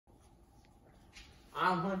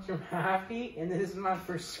I'm Hunter Happy, and this is my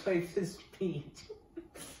persuasive speech.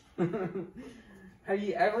 Have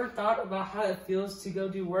you ever thought about how it feels to go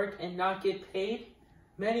to work and not get paid?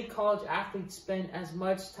 Many college athletes spend as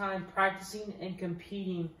much time practicing and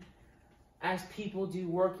competing as people do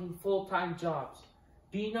working full-time jobs.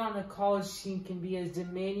 Being on a college team can be as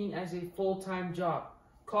demanding as a full-time job.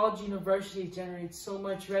 College universities generate so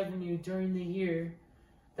much revenue during the year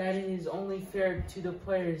that it is only fair to the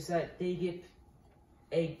players that they get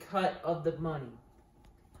a cut of the money.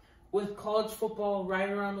 With college football right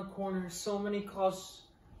around the corner, so many college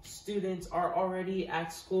students are already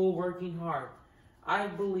at school working hard. I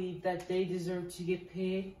believe that they deserve to get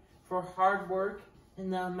paid for hard work,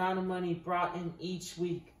 and the amount of money brought in each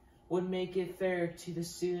week would make it fair to the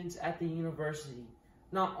students at the university.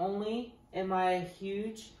 Not only am I a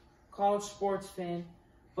huge college sports fan,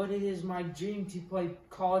 but it is my dream to play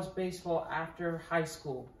college baseball after high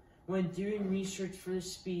school. When doing research for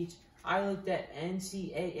this speech, I looked at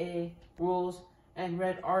NCAA rules and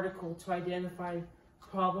read articles to identify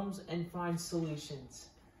problems and find solutions.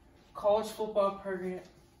 College football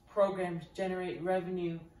programs generate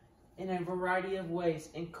revenue in a variety of ways,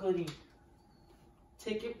 including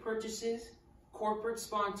ticket purchases, corporate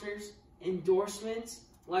sponsors, endorsements,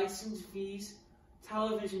 license fees,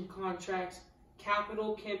 television contracts,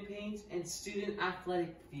 capital campaigns, and student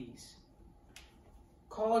athletic fees.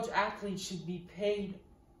 College athletes should be paid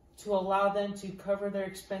to allow them to cover their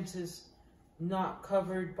expenses not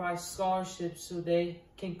covered by scholarships so they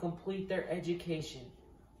can complete their education.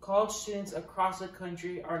 College students across the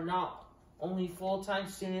country are not only full-time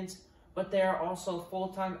students, but they are also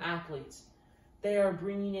full-time athletes. They are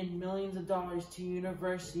bringing in millions of dollars to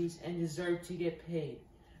universities and deserve to get paid.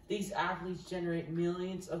 These athletes generate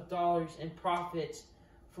millions of dollars in profits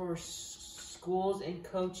for schools and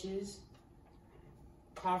coaches,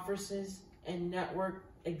 conferences, and network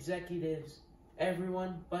executives,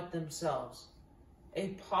 everyone but themselves. A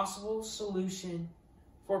possible solution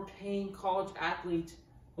for paying college athletes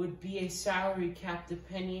would be a salary cap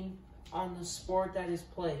depending on the sport that is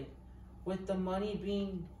played, with the money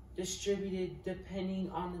being distributed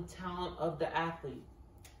depending on the talent of the athlete.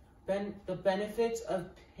 The benefits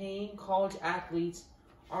of paying college athletes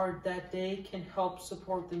are that they can help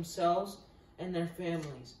support themselves and their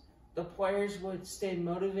families. The players would stay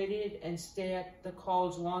motivated and stay at the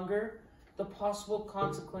college longer. The possible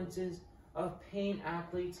consequences of paying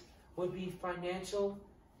athletes would be financial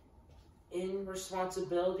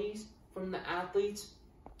irresponsibilities from the athletes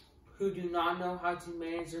who do not know how to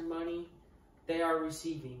manage their money they are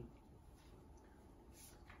receiving.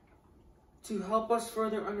 To help us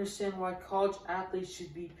further understand why college athletes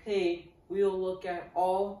should be paid, we will look at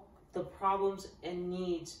all the problems and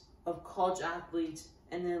needs of college athletes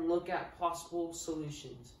and then look at possible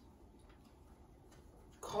solutions.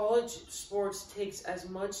 College sports takes as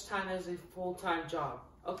much time as a full-time job.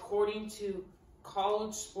 According to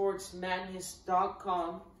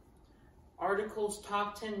collegesportsmadness.com, articles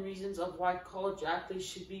top 10 reasons of why college athletes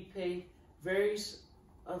should be paid varies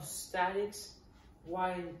of statistics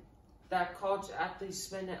why that college athletes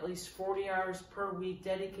spend at least 40 hours per week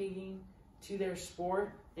dedicating to their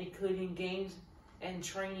sport, including games and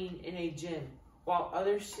training in a gym. While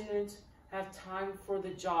other students have time for the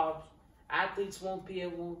jobs, athletes won't be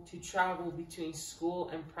able to travel between school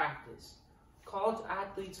and practice. College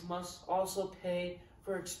athletes must also pay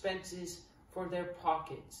for expenses for their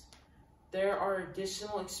pockets. There are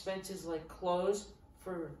additional expenses like clothes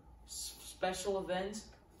for special events,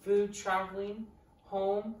 food, traveling,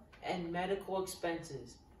 home, and medical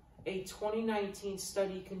expenses. A 2019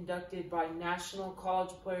 study conducted by National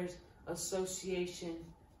College Players Association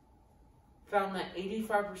found that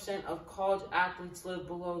 85% of college athletes live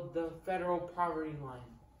below the federal poverty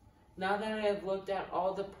line. Now that I have looked at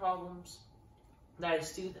all the problems that a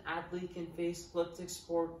student athlete can face, let's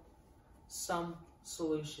explore some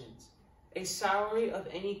solutions. A salary of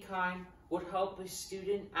any kind would help a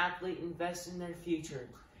student athlete invest in their future.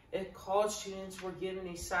 If college students were given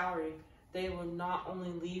a salary, they would not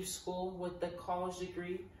only leave school with the college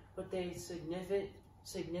degree, but they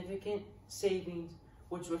significant savings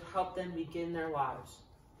which would help them begin their lives.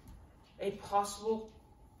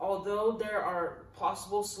 Although there are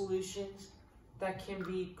possible solutions that can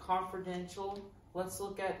be confidential, let's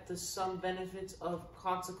look at some benefits of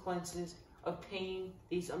consequences of paying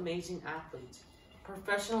these amazing athletes.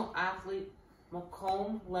 Professional athlete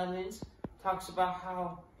Malcolm Lemons talks about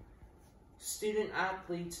how student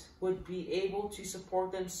athletes would be able to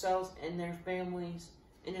support themselves and their families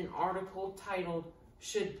in an article titled,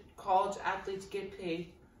 "Should College Athletes Get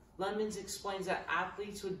Paid?" Lemons explains that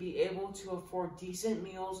athletes would be able to afford decent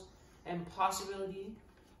meals and possibility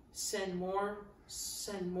send more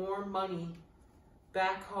money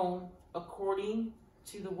back home. According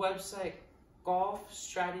to the website Golf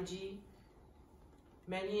Strategy,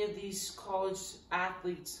 many of these college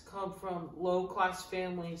athletes come from low-class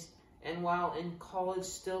families, and while in college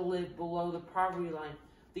still live below the poverty line.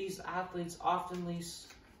 These athletes often leave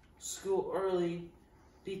school early,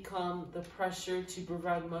 become the pressure to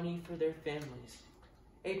provide money for their families.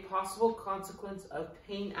 A possible consequence of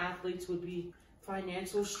paying athletes would be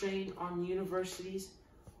financial strain on universities.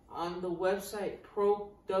 On the website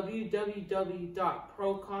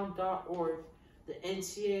www.procon.org, the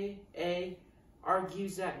NCAA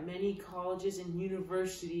argues that many colleges and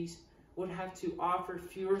universities would have to offer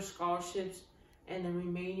fewer scholarships, and the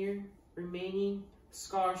remaining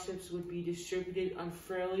scholarships would be distributed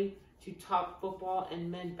unfairly to top football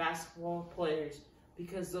and men's basketball players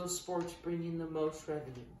because those sports bring in the most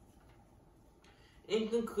revenue. In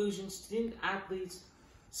conclusion, student athletes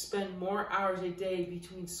spend more hours a day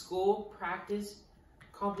between school, practice,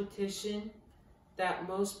 competition that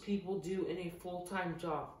most people do in a full-time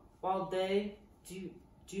job. While they do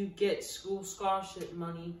get school scholarship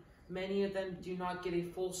money, many of them do not get a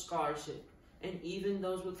full scholarship, and even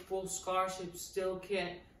those with full scholarships still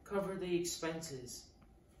can't cover the expenses.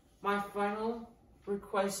 My final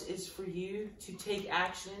request is for you to take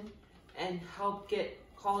action and help get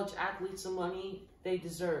college athletes the money they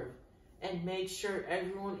deserve, and make sure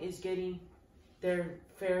everyone is getting their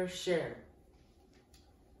fair share.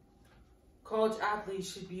 College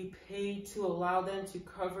athletes should be paid to allow them to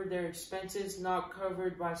cover their expenses not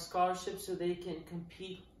covered by scholarships so they can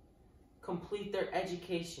complete their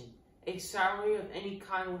education. A salary of any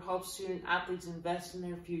kind would help student athletes invest in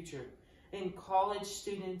their future. And college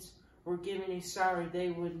students were given a salary, they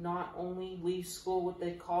would not only leave school with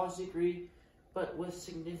a college degree, but with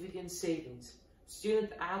significant savings.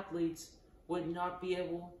 Student athletes would not be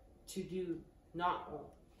able to not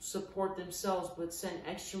support themselves, but send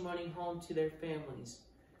extra money home to their families.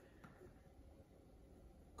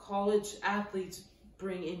 College athletes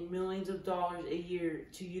bring in millions of dollars a year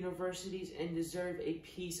to universities and deserve a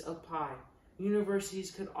piece of pie. Universities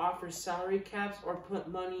could offer salary caps or put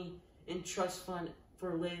money in trust fund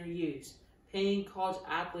for later use. Paying college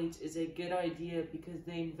athletes is a good idea because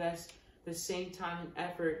they invest the same time and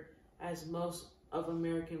effort as most of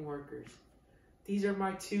American workers. These are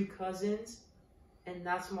my two cousins, and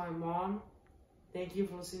that's my mom. Thank you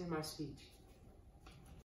for listening to my speech.